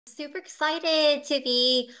Super excited to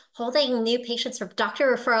be holding new patients from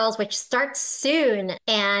Dr. Referrals, which starts soon.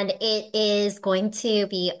 And it is going to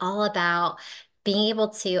be all about being able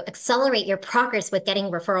to accelerate your progress with getting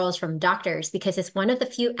referrals from doctors because it's one of the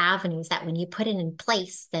few avenues that when you put it in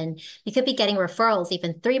place, then you could be getting referrals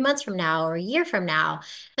even 3 months from now or a year from now.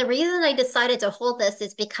 The reason I decided to hold this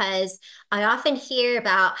is because I often hear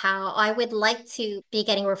about how I would like to be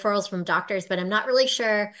getting referrals from doctors, but I'm not really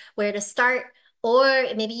sure where to start. Or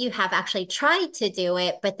maybe you have actually tried to do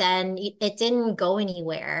it, but then it didn't go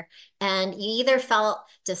anywhere. And you either felt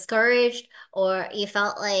discouraged or you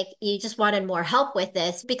felt like you just wanted more help with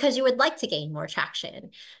this because you would like to gain more traction.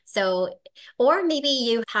 So, or maybe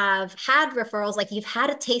you have had referrals, like you've had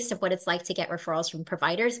a taste of what it's like to get referrals from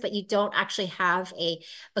providers, but you don't actually have a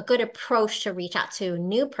good approach to reach out to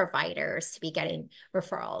new providers to be getting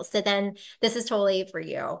referrals. So then this is totally for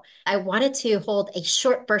you. I wanted to hold a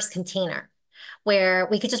short burst container where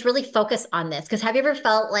we could just really focus on this. Because have you ever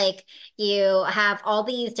felt like you have all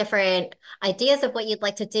these different ideas of what you'd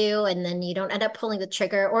like to do, and then you don't end up pulling the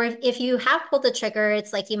trigger? Or if you have pulled the trigger,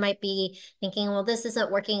 it's like you might be thinking, well, this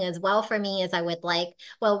isn't working as well for me as I would like.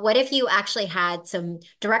 Well, what if you actually had some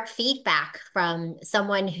direct feedback from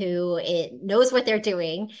someone who knows what they're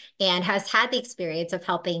doing and has had the experience of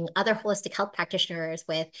helping other holistic health practitioners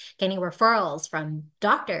with getting referrals from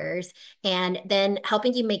doctors and then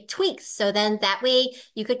helping you make tweaks. So then that way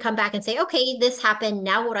you could come back and say, okay, this happened.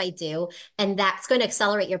 Now what I do? And that's going to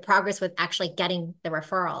accelerate your progress with actually getting the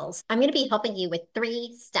referrals. I'm going to be helping you with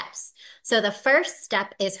 3 steps. So the first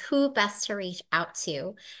step is who best to reach out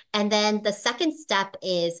to. And then the second step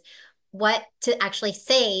is what to actually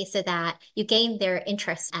say so that you gain their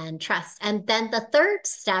interest and trust. And then the third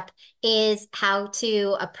step is how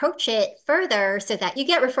to approach it further so that you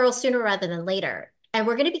get referrals sooner rather than later. And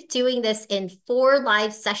we're going to be doing this in 4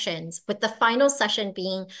 live sessions, with the final session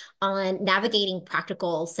being on navigating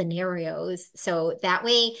practical scenarios. So that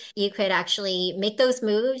way you could actually make those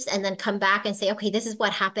moves and then come back and say, okay, this is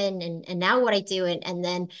what happened and now what I do. And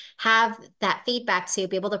then have that feedback to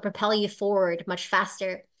be able to propel you forward much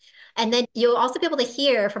faster. And then you'll also be able to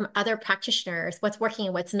hear from other practitioners what's working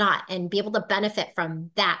and what's not, and be able to benefit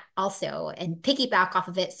from that also and piggyback off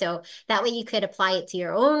of it. So that way you could apply it to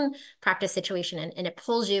your own practice situation and it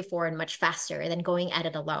pulls you forward much faster than going at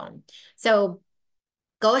it alone. So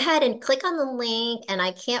go ahead and click on the link, and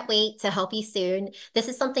I can't wait to help you soon. This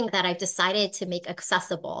is something that I've decided to make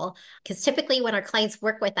accessible because typically when our clients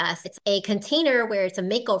work with us, it's a container where it's a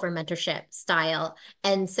makeover mentorship style.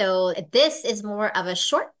 And so this is more of a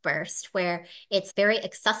short burst where it's very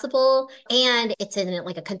accessible and it's in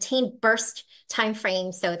like a contained burst time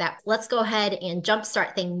frame so that let's go ahead and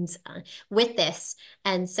jumpstart things with this.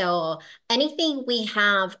 And so anything we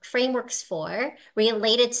have frameworks for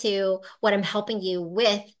related to what I'm helping you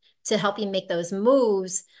with to help you make those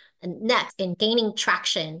moves next in gaining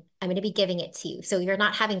traction, I'm going to be giving it to you. So you're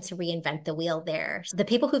not having to reinvent the wheel there. So the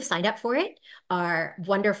people who've signed up for it are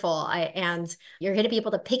wonderful. And you're going to be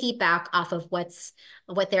able to piggyback off of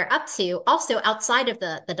what they're up to, also outside of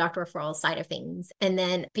the doctor referral side of things. And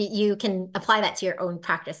then you can apply that to your own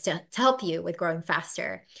practice to help you with growing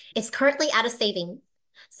faster. It's currently at a savings.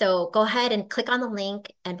 So go ahead and click on the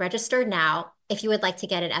link and register now if you would like to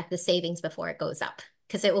get it at the savings before it goes up,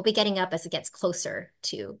 because it will be getting up as it gets closer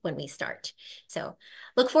to when we start. So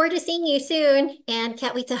look forward to seeing you soon and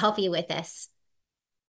can't wait to help you with this.